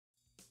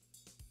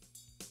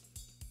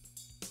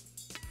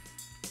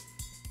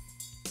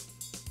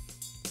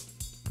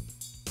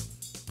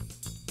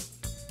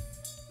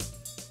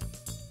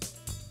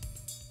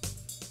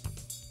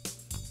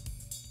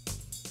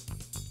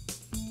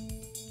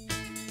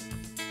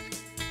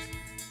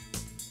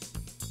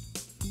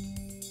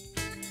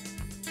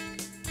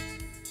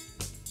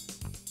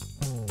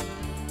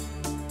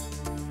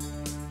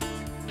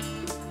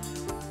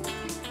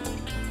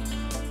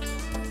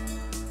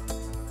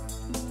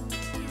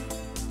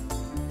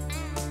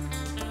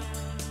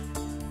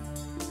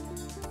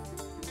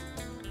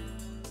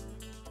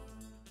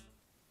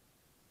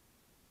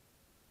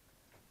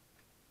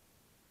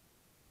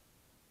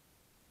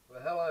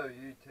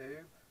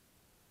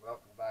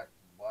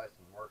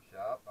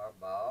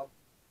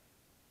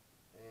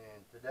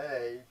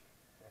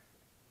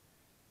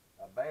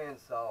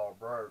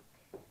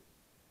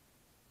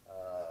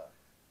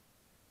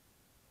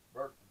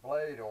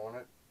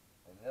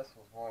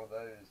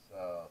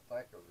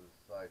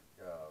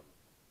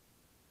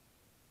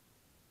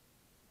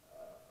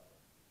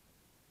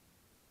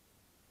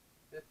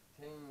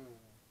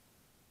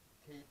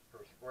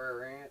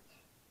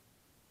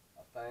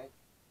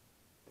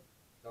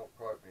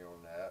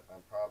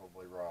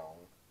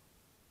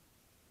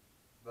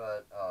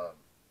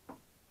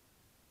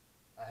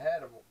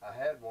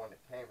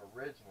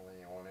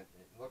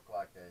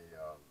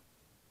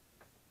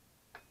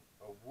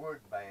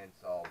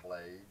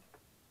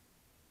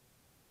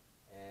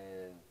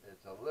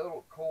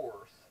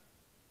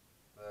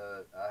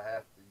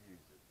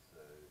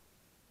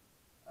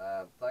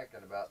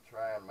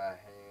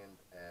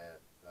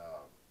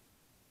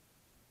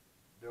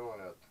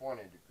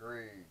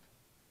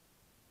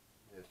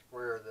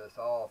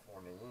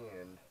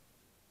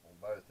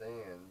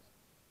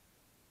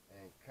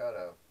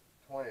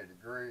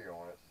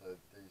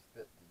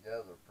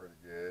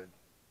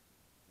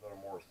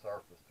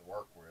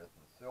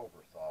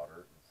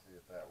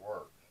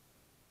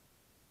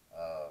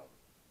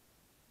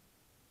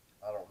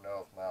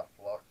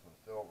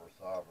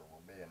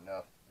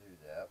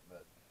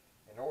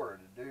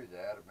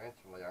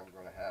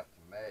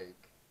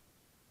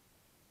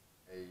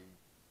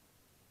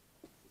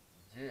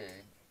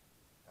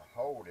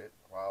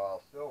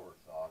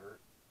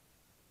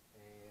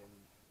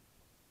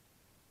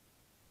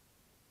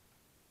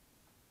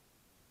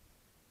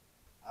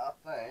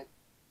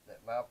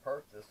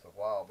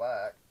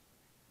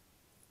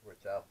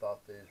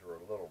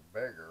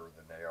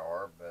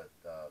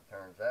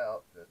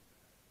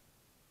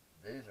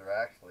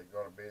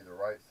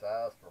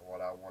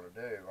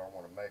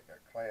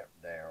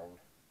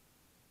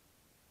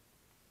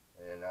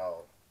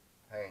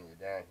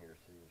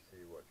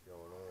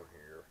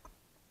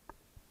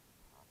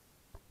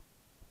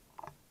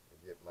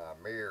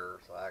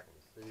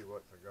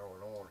are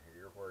going on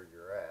here where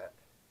you're at.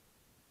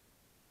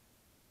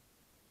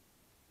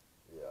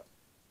 Yeah.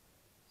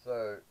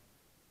 So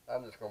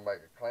I'm just going to make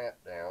a clamp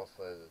down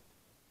so that,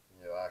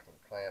 you know, I can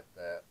clamp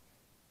that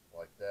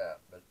like that.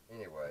 But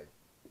anyway,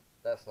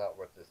 that's not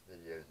what this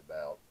video is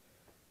about.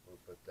 We'll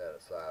put that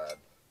aside.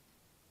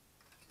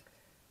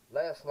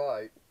 Last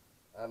night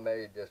I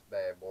made this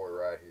bad boy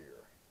right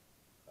here.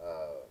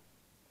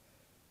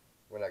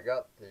 When I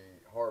got the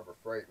Harbor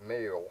Freight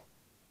mill,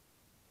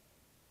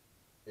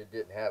 it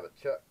didn't have a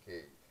chuck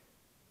key,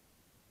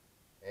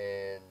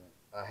 and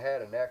I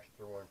had an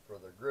extra one for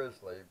the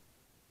Grizzly.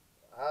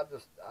 I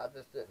just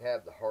didn't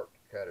have the heart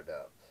to cut it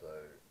up, so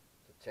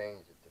to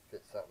change it to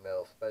fit something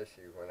else,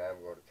 especially when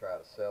I'm going to try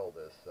to sell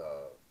this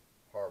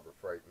Harbor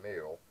Freight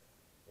mill.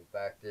 In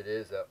fact, it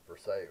is up for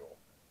sale.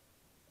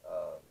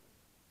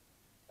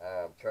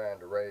 I'm trying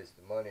to raise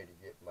the money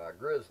to get my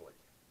Grizzly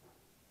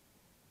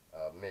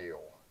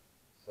mill.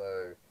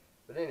 So,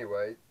 but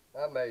anyway,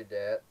 I made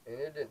that, and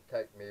it didn't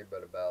take me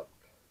but about,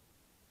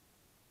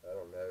 I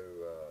don't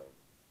know,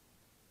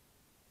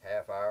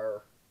 half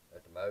hour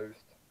at the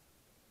most.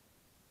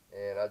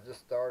 And I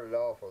just started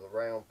off with a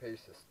round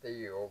piece of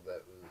steel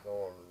that was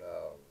on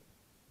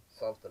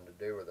something to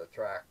do with a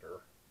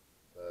tractor.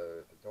 So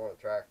if it's on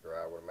a tractor,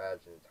 I would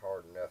imagine it's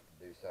hard enough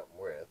to do something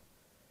with.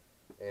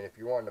 And if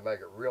you wanted to make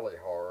it really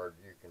hard,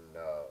 you can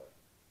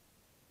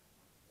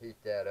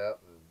heat that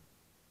up and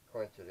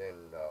quench it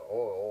in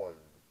oil, and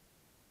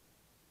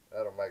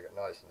that'll make it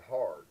nice and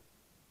hard.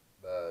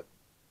 But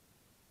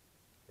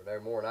for no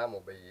more than I'm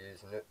going to be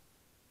using it,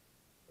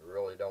 I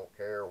really don't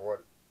care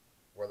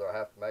whether I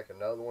have to make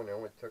another one. It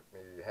only took me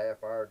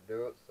half hour to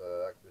do it, so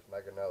I can just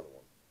make another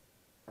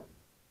one.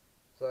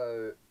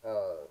 So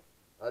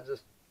I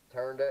just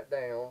turned that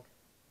down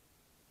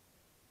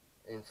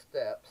in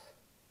steps,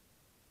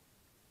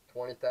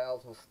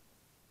 20,000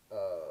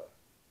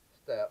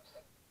 steps,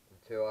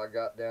 until I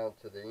got down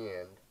to the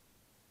end,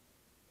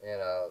 and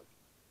I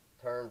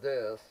turned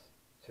this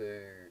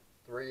to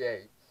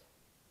 3/8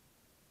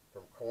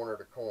 from corner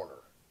to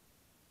corner.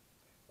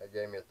 That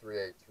gave me a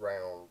 3/8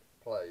 round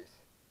place,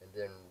 and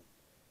then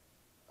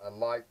I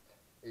mic'd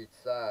each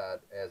side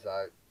as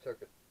I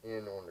took it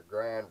in on the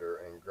grinder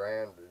and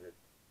grounded it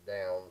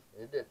down.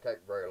 It didn't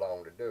take very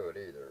long to do it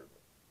either.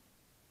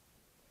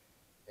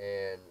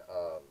 And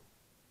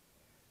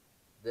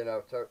then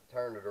I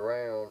turned it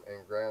around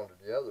and grounded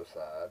the other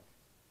side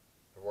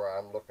to where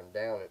I'm looking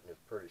down it and it's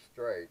pretty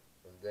straight,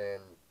 and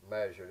then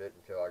measured it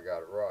until I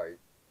got it right.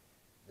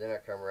 Then I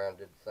come around and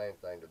did the same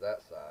thing to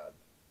that side.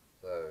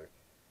 So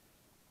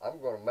I'm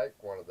going to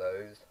make one of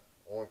those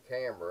on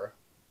camera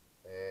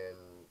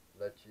and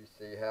let you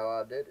see how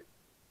I did it.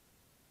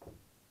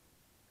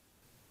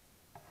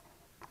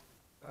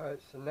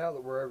 Alright, so now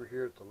that we're over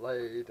here at the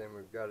lathe and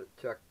we've got it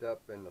chucked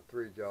up in the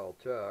 3-jaw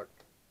chuck,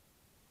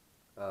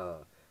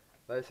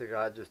 basically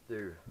I just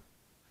do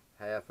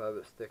half of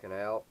it sticking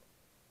out,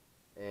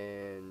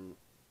 and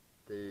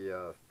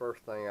the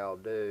first thing I'll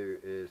do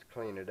is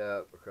clean it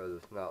up because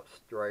it's not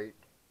straight,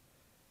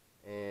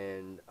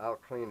 and I'll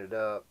clean it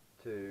up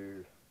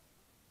to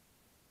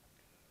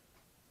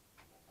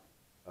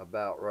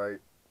about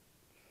right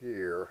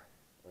here,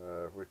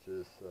 which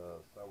is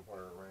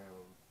somewhere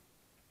around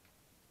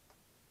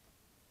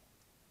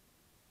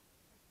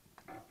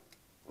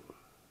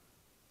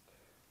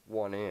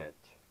 1 inch.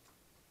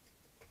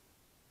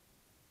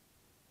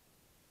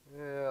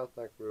 Yeah, I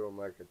think we'll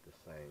make it the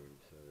same,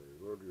 so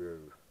we'll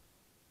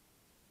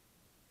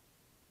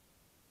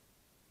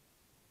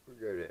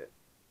go that.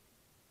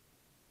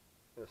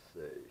 Let's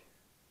see.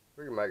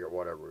 We can make it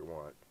whatever we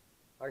want.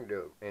 I can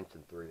do it 1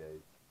 3/8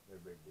 inches. No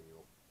big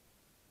deal.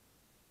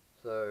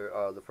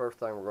 So the first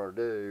thing we're going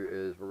to do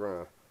is we're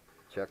going to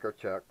check our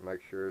chuck,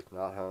 make sure it's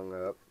not hung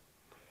up,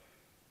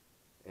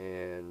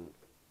 and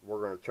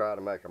we're going to try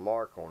to make a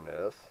mark on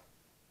this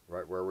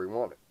right where we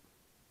want it.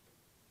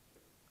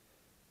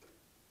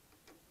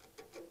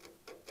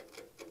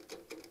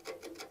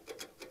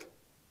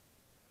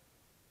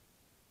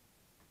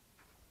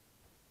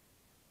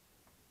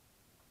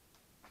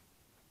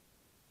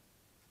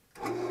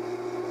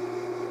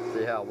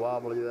 See how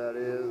wobbly that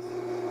is?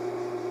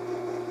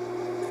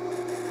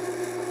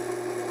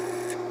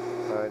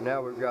 Alright,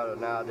 now we've got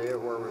an idea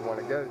where we want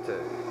to go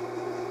to.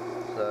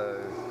 So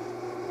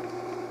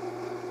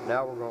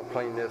now we're going to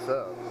clean this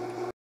up.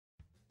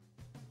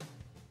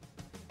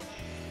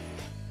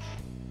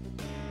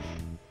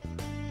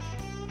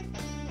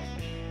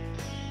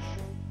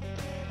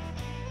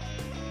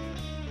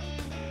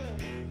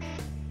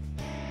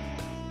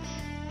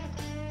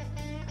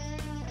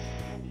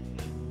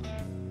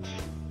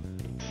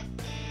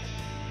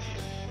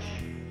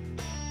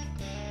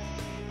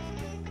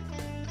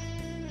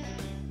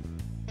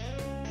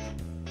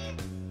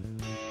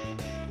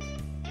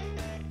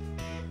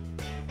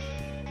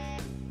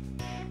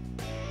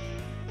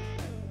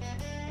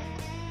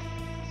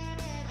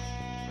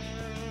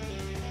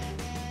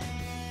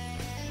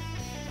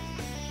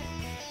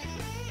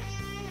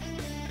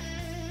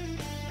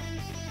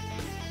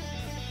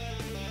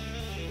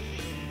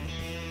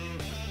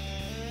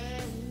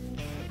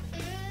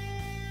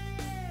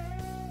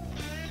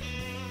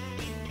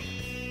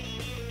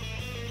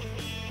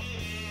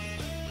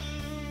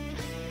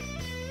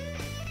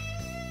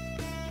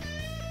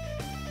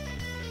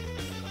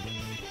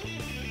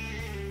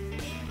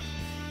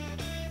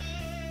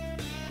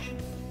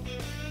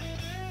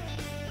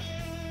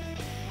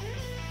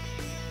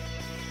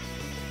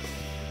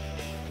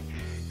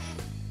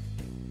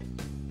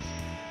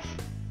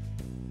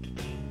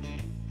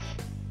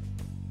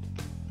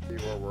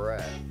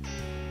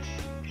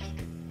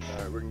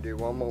 Alright, we can do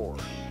one more.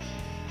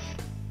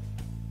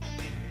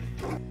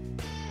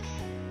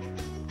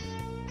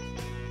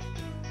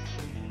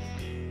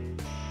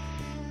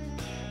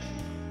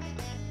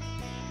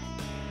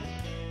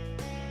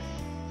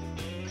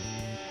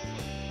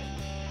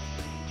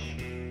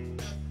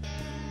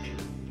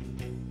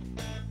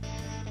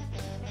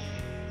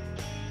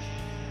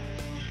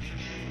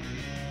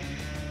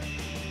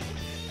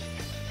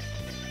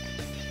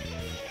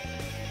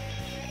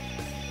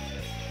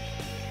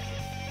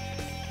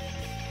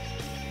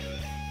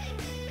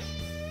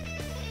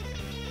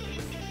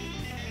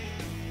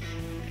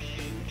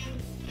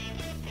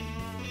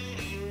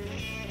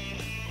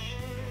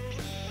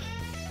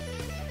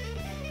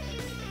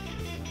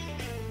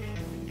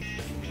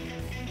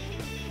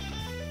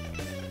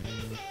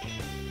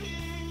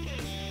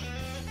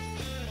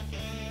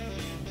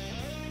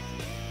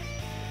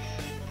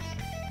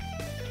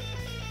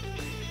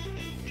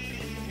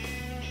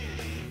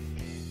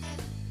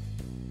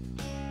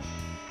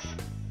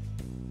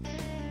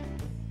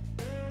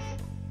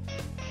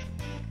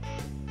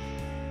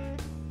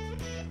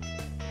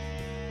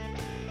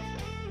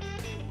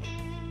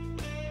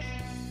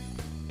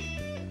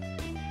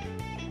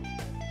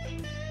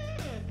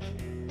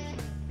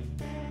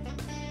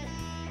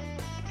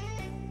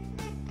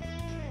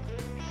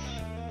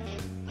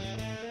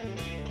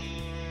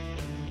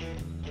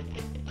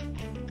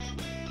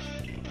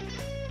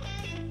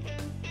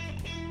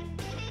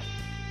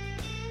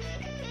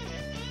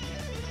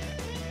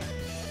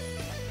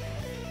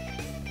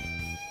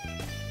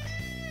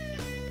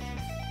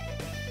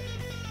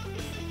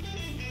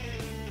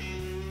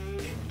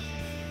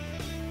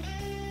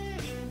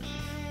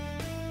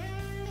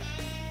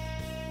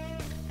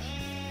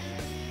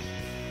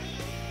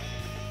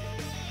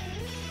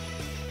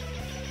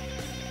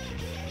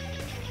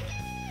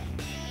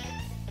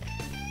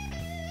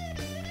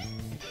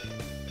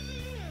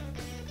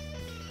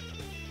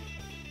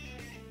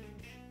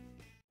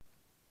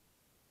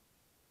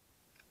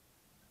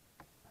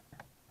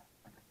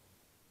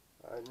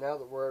 Alright, now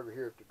that we're over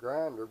here at the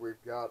grinder,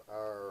 we've got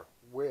our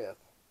width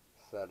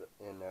set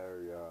in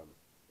the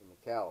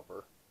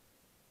caliper,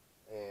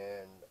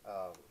 and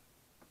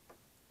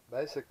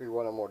basically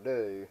what I'm going to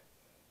do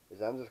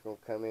is I'm just going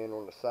to come in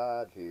on the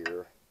side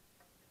here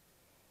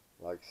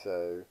like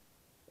so,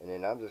 and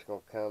then I'm just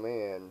going to come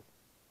in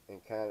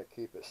and kind of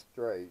keep it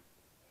straight.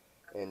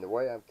 And the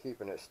way I'm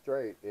keeping it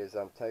straight is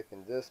I'm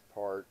taking this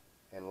part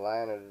and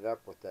lining it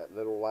up with that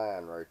little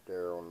line right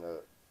there on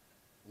the,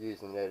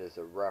 using it as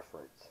a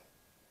reference.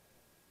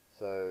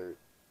 So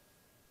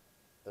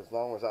as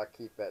long as I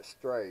keep that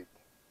straight,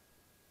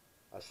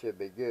 I should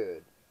be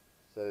good.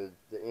 So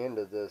the end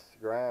of this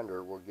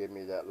grinder will give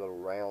me that little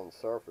round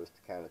surface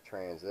to kind of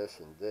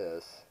transition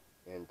this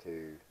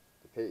into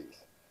the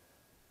piece.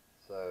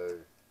 So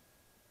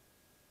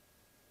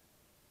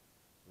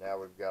now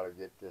we've got to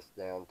get this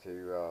down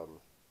to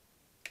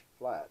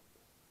flat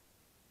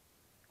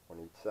on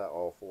each side,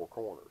 all four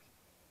corners.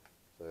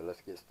 So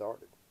let's get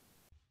started.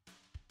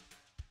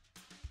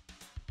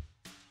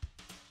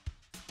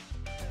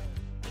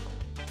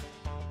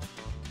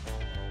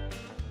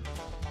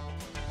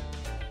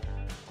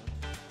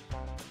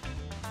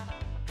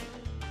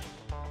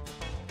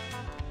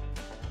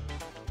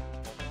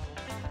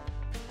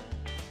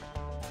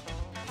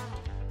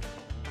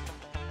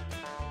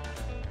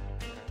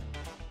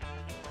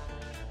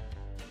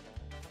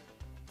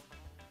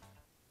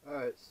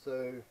 Alright,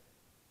 so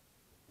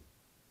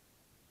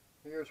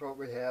here's what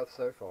we have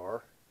so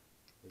far.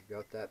 We've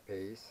got that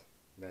piece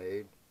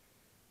made,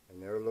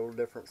 and they're a little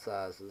different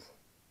sizes.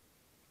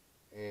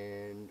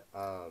 And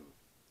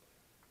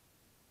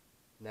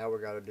now we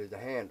got to do the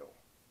handle.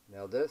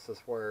 Now this is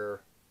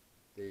where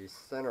the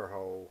center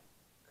hole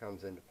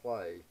comes into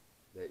play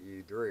that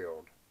you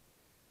drilled.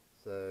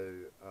 So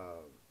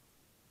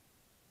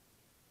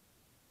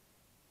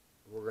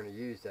we're going to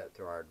use that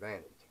to our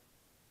advantage.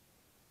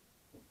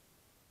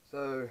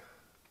 So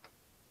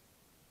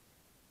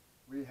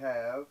we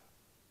have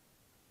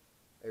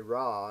a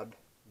rod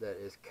that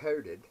is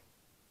coated,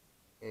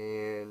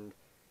 and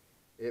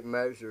it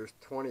measures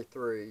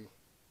 23/64.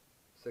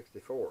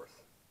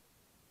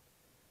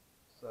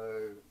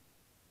 So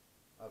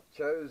I've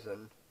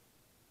chosen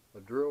a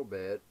drill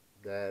bit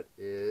that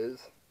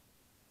is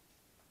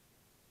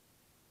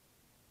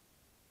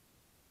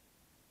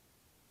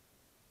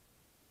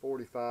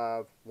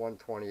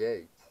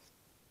 45/128.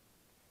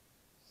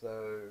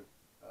 So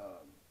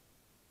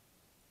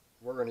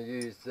we're going to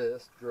use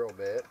this drill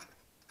bit,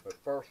 but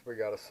first we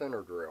got a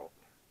center drill.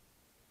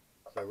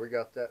 So we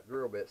got that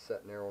drill bit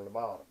sitting there on the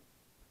bottom.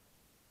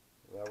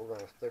 Now we're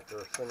going to stick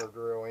our center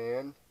drill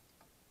in,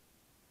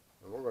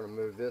 and we're going to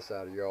move this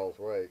out of y'all's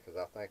way because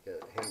I think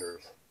it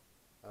hinders.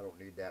 I don't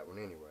need that one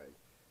anyway.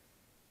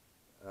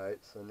 Alright,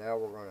 so now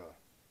we're going to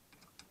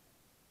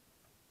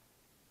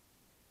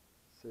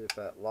see if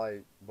that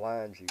light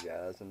blinds you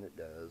guys, and it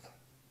does.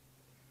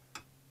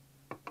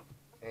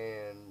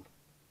 And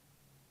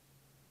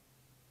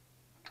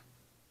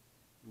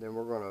then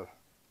we're going to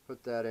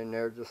put that in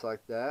there just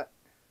like that.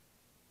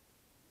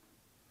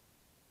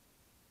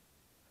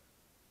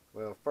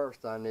 Well,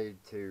 first I need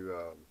to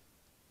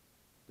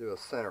do a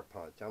center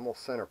punch. I'm going to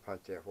center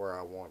punch it where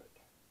I want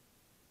it.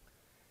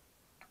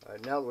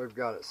 Alright, now that we've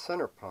got it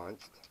center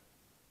punched,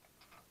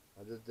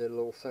 I just did a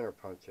little center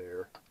punch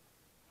here,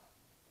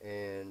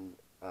 and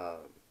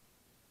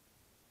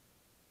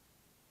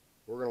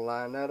we're going to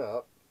line that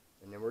up,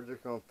 and then we're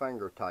just going to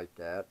finger tight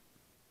that,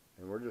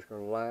 and we're just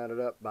going to line it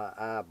up by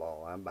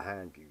eyeball. I'm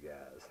behind you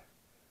guys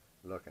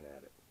looking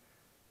at it.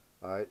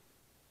 Alright,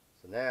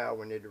 so now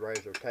we need to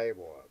raise our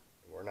table up.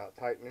 We're not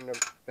tightening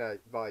the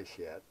vise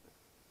yet.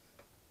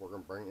 We're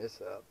going to bring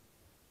this up.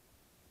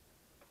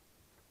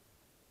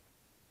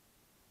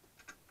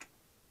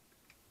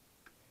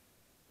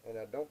 And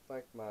I don't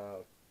think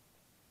my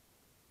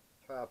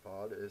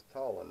tripod is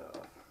tall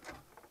enough.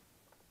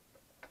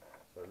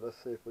 So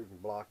let's see if we can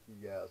block you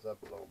guys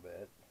up a little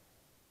bit.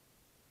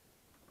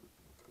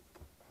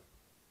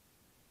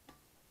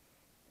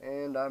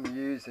 And I'm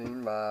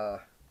using my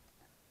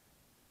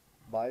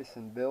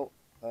Bison built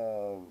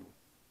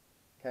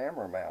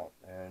camera mount,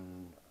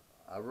 and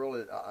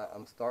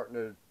I'm starting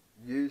to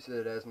use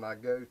it as my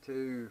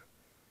go-to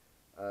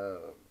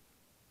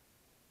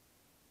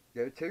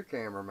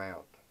camera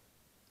mount.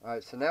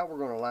 Alright, so now we're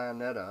going to line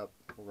that up.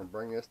 We're going to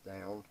bring this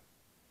down,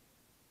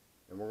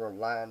 and we're going to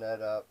line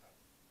that up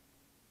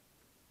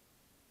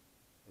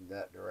in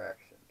that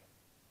direction.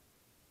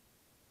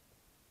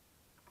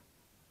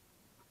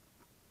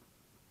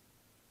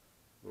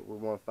 But we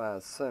want to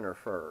find center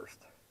first.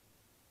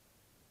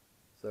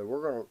 So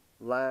we're going to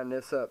line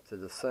this up to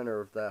the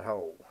center of that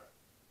hole.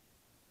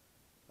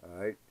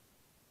 Alright.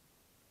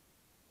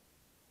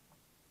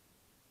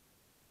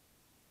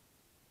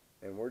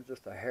 And we're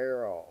just a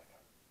hair off.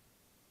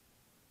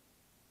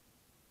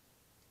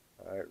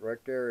 Alright,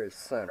 right there is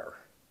center.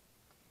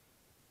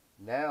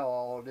 Now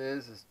all it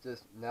is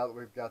just, now that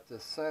we've got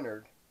this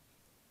centered,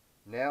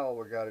 now all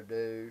we got to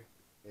do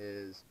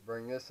is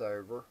bring this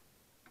over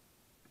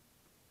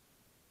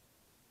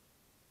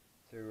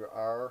to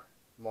our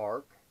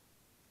mark,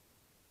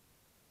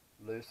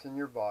 loosen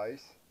your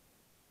vise,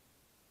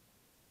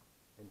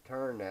 and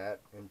turn that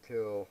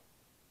until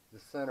the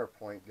center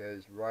point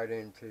goes right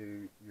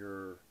into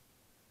your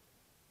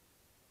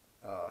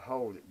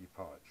hole that you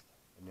punched.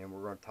 And then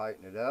we're going to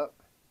tighten it up.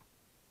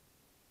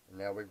 And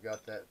now we've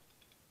got that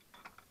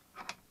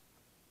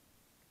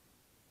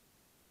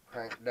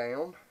cranked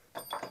down.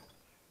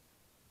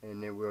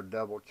 And then we'll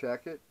double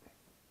check it.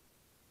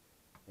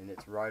 And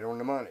it's right on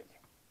the money.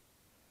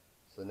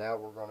 So now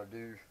we're going to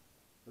do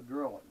the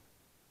drilling.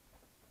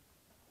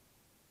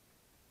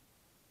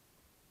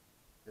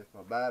 If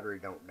my battery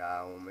don't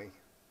die on me.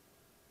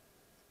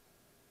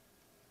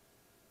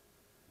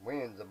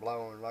 Winds are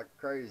blowing like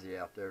crazy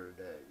out there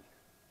today.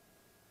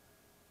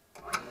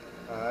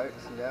 Alright,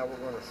 so now we're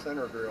going to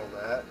center drill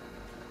that.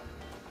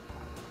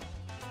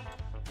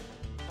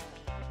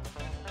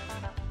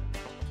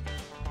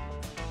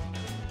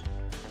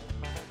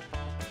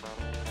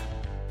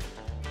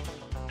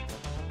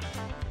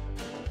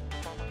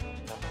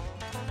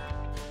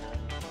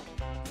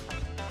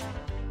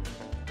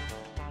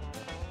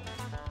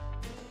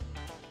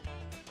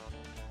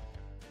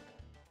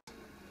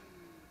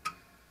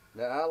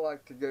 Now I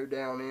like to go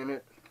down in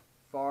it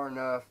far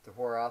enough to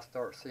where I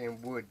start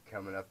seeing wood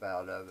coming up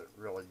out of it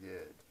really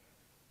good.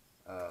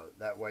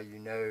 That way you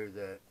know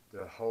that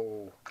the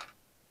whole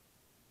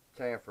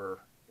chamfer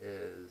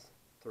is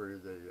through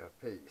the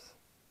piece.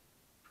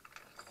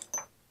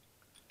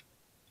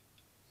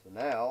 So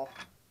now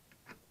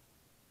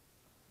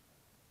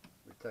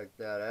we take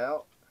that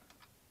out.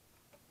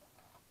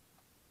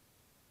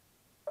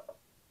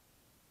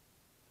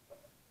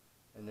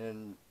 And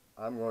then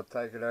I'm going to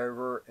take it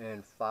over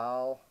and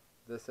file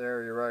this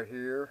area right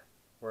here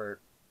where it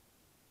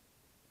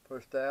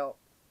pushed out.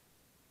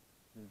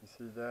 You can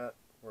see that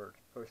where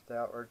it's pushed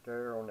out right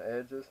there on the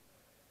edges.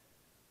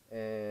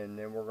 And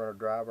then we're going to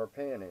drive our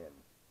pen in.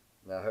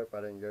 Now I hope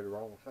I didn't go the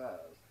wrong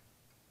size.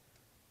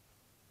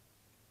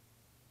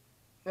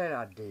 And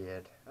I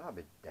did. I'll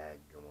be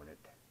daggone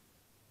it.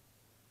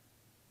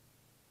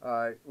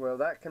 Alright, well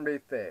that can be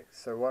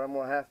fixed. So what I'm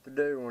going to have to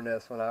do on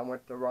this one, I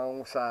went the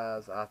wrong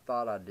size. I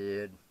thought I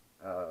did.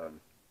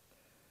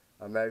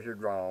 I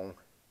measured wrong.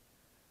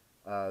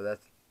 That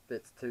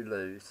fits too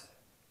loose.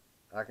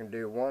 I can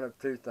do one of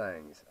two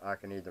things. I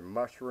can either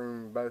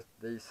mushroom both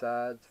these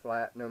sides,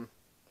 flatten them,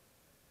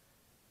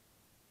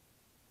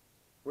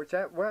 which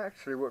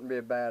actually wouldn't be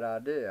a bad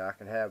idea. I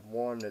can have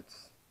one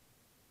that's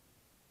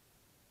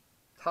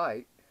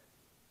tight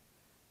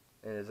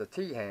and is a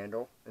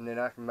T-handle, and then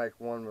I can make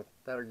one with,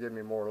 that'll give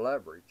me more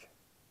leverage.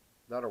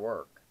 That'll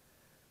work.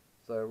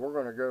 So we're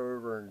going to go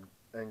over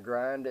and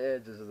grind the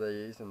edges of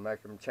these and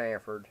make them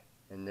chamfered,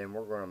 and then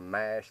we're going to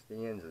mash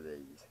the ends of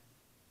these.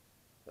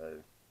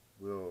 So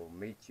we'll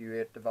meet you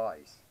at the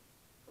vise.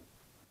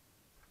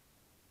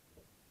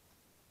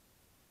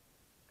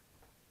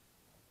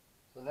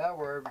 So now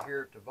we're over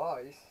here at the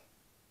vise,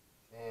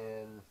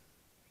 and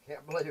I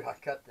can't believe I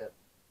cut that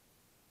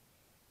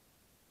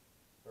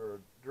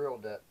or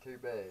drilled that too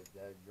big.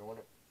 Daggone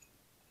it.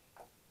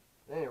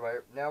 Anyway,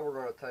 now we're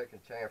going to take and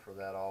chamfer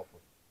that off of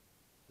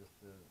just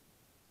the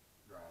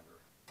grinder.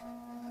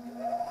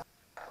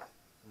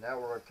 Now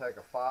we're going to take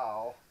a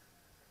file,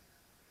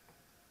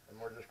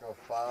 and we're just going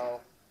to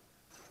file.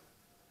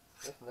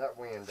 Listen to that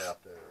wind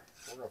out there.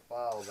 We're going to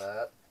file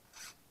that.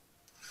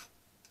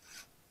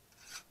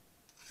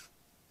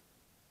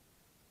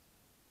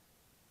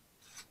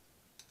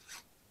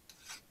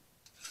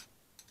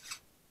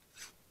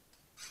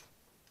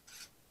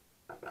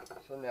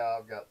 So now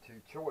I've got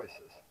two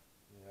choices.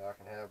 You know, I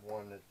can have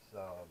one that's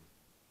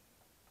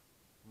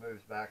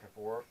moves back and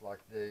forth like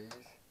these,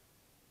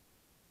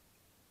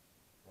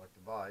 like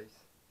the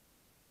vise.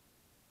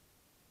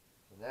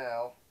 So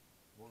now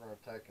we're going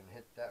to take and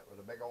hit that with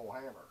a big old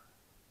hammer.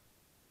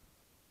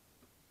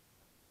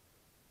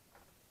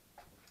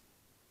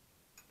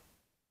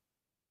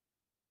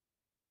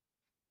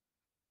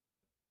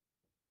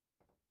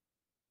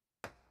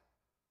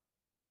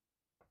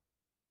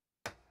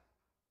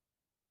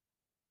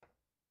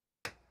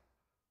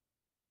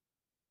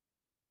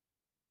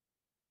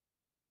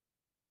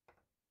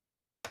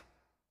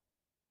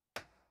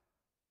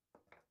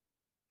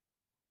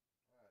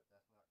 Alright,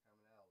 that's not coming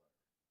out of there. And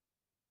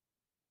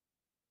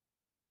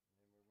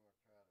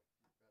then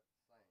we're going to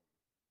try to keep that the same.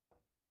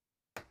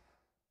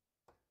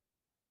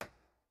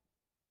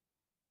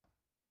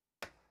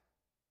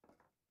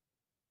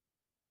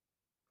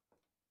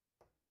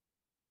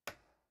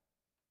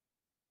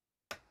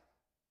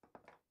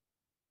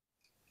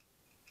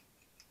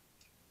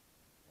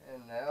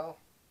 And now,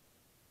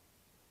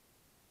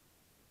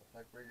 I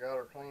think we got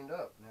her cleaned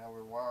up. Now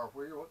we wire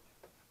wheel it.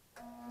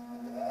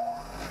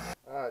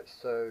 Alright,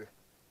 so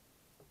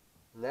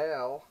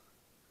now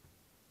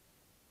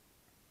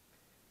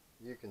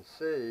you can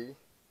see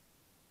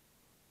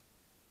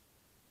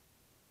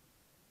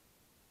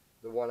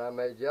the one I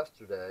made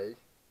yesterday,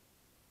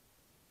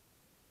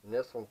 and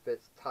this one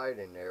fits tight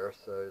in there,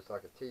 so it's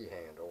like a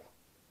T-handle,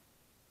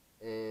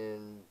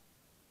 and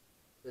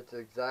it's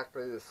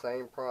exactly the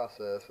same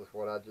process as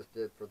what I just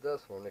did for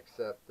this one,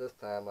 except this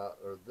time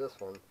this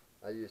one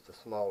I used a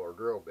smaller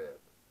drill bit.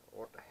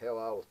 What the hell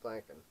I was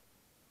thinking.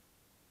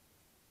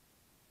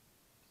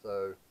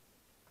 So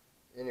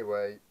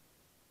anyway,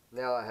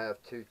 now I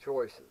have two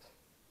choices.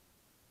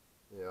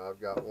 You know, I've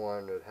got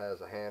one that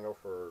has a handle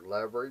for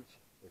leverage,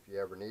 if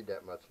you ever need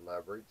that much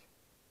leverage,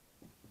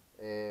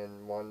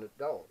 and one that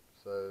don't.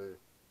 So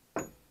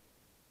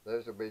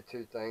those will be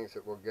two things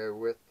that will go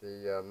with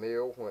the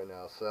mill when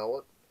I sell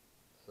it.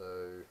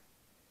 So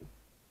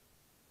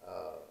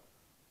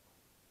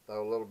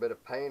throw a little bit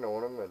of paint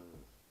on them and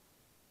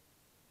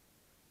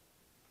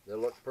they'll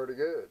look pretty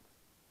good.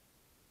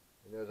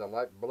 You know, I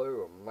might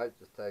blue them. I might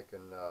just take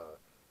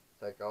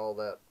all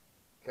that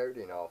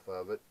coating off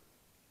of it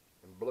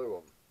and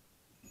blue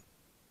them.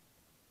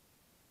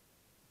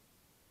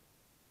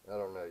 I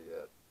don't know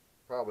yet.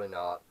 Probably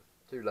not.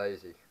 Too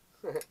lazy.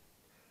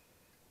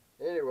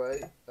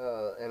 Anyway,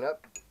 an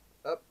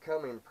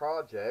upcoming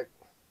project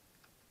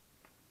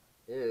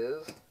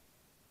is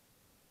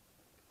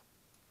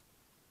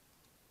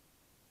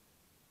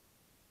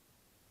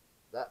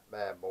that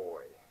bad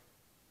boy.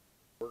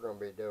 We're going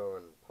to be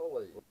doing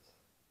pulleys.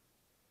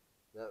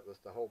 That was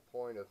the whole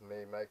point of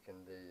me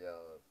making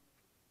the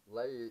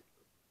lathe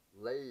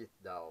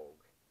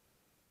dog.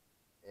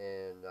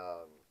 And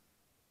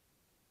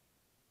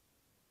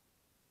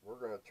we're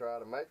going to try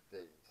to make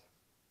these.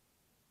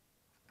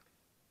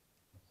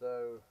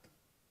 So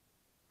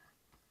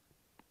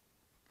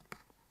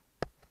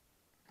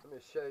let me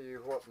show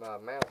you what my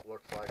mount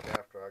looks like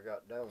after I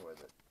got done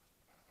with it.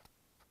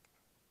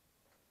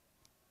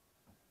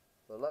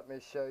 So let me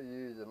show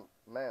you the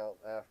mount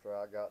after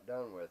I got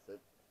done with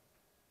it.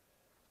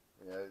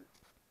 You know,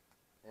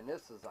 and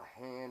this is a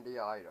handy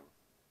item.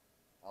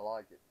 I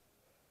like it.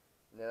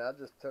 And then I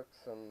just took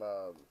some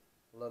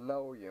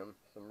linoleum,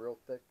 some real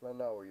thick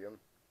linoleum,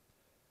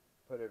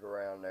 put it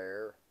around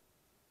there,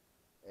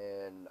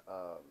 and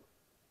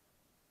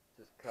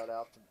just cut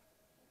out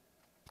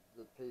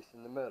the piece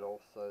in the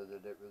middle so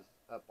that it was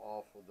up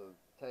off of the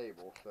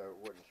table, so it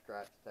wouldn't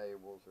scratch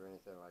tables or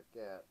anything like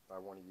that. If I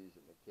want to use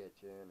it in the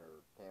kitchen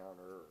or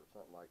counter or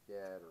something like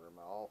that, or in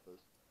my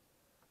office,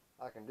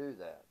 I can do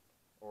that.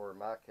 Or in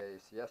my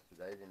case,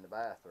 yesterday in the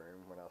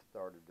bathroom when I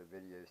started the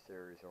video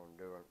series on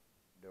doing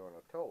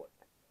a toilet.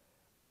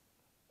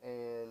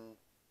 And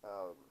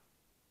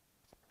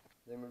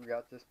then we've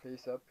got this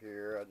piece up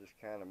here. I just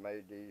kind of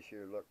made these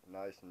here look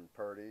nice and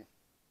pretty,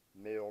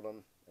 milled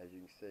them, as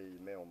you can see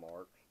the mill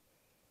marks.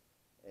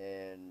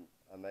 And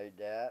I made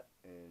that,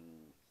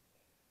 and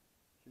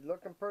she's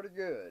looking pretty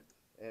good,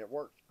 and it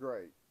works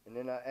great. And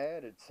then I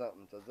added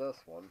something to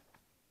this one.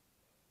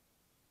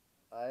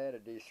 I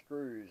added these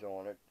screws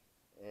on it,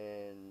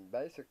 and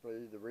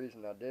basically the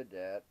reason I did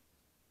that,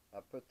 I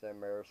put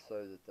them there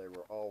so that they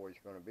were always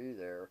going to be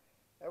there.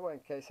 That way, in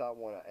case I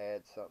want to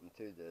add something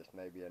to this,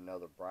 maybe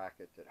another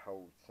bracket that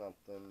holds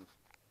something.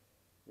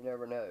 You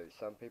never know.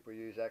 Some people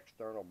use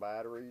external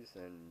batteries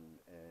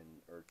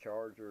or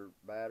charger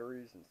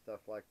batteries and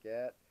stuff like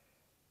that.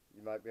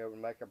 you might be able to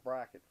make a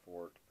bracket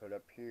for it to put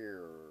up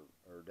here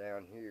or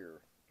down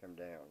here, come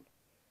down.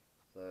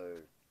 So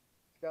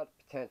it's got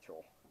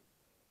potential.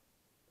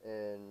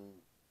 And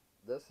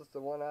this is the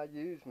one I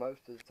use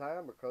most of the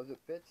time because it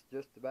fits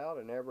just about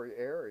in every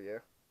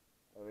area.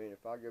 I mean,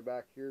 if I go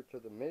back here to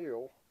the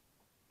mill,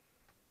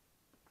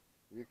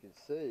 you can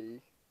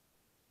see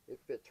it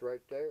fits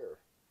right there.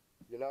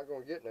 You're not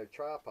going to get no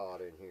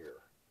tripod in here.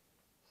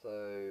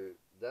 So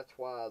that's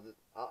why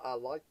I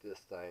like this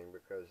thing,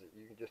 because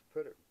you can just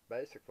put it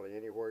basically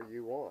anywhere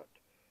you want.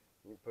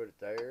 You can put it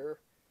there.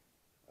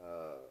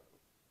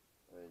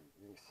 And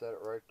you can set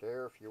it right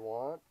there if you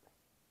want.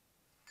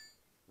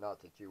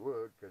 Not that you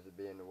would, because it'd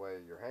be in the way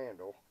of your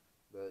handle.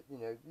 But, you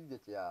know, you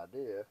get the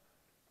idea.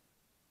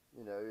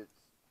 You know,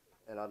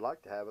 and I'd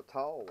like to have a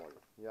tall one.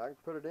 You know, I can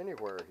put it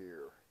anywhere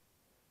here.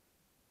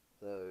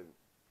 So,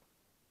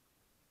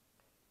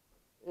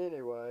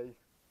 anyway,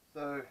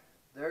 so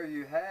there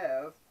you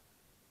have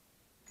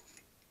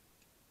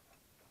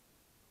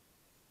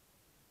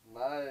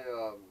my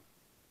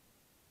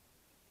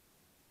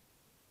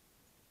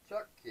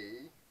chuck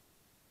key,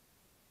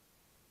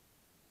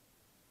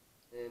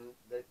 and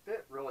they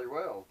fit really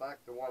well. In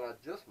fact, the one I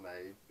just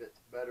made fits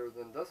better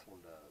than this one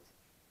does.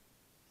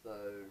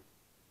 So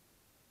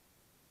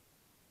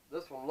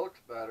this one looks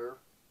better.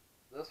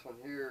 This one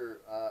here,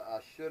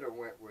 I should have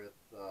went with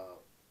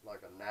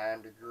like a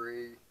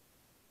 9-degree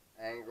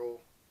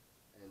angle,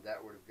 and that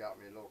would have got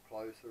me a little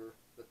closer.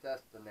 But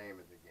that's the name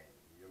of the game.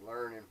 You're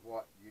learning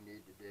what you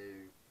need to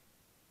do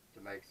to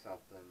make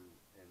something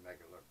and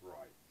make it look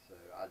right. So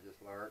I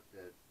just learned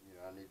that, you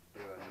know, I need to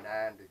do a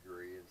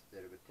 9-degree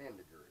instead of a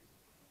 10-degree.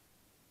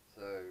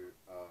 So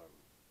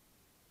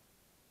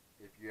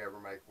if you ever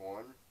make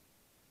one,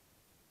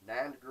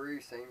 9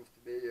 degrees seems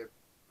to be a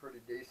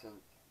pretty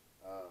decent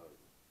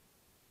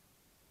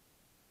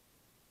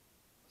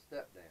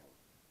step down.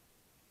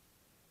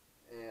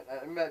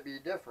 And it may be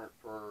different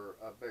for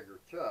a bigger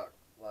chuck,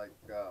 like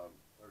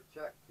or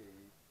chuck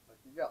key. Like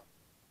you got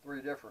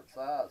 3 different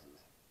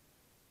sizes.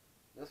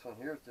 This one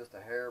here is just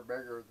a hair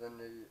bigger than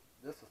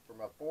this is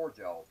from a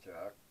 4-jaw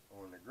chuck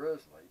on the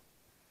Grizzly.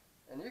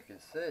 And you can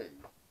see,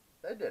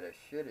 they did a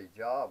shitty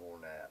job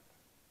on that.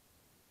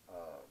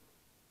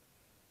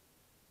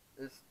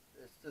 It's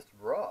just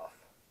rough.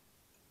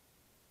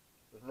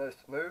 There's no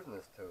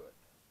smoothness to it.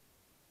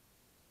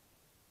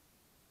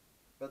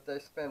 But they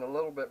spend a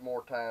little bit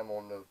more time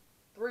on the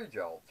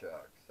 3-jaw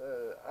chucks.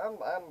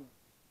 I'm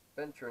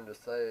venturing to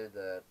say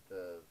that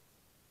the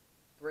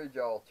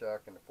 3-jaw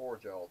chuck and the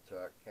 4-jaw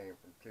chuck came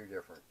from 2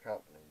 different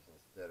companies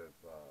instead of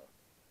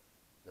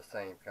the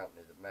same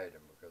company that made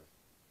them, because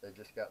they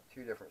just got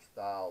 2 different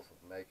styles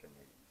of making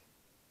these.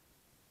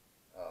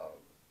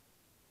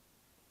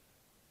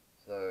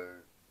 So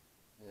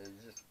you know,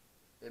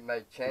 it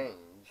may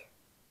change.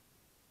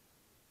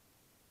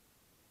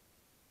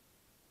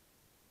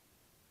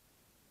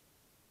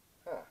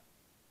 Huh.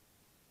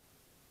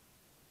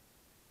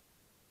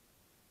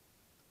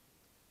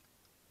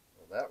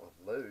 Well, that one's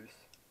loose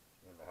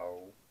in the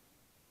hole.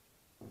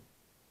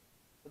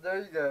 But there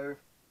you go.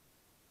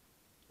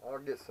 I'll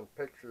get some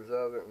pictures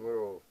of it and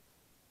we'll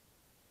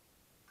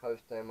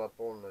post them up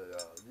on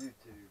the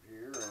YouTube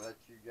here and let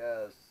you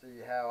guys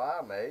see how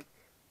I make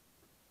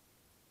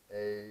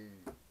a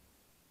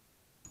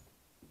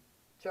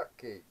chuck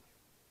key.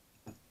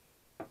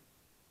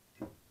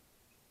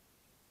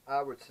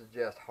 I would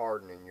suggest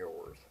hardening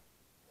yours.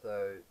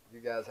 So you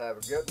guys have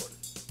a good one.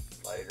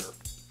 Later.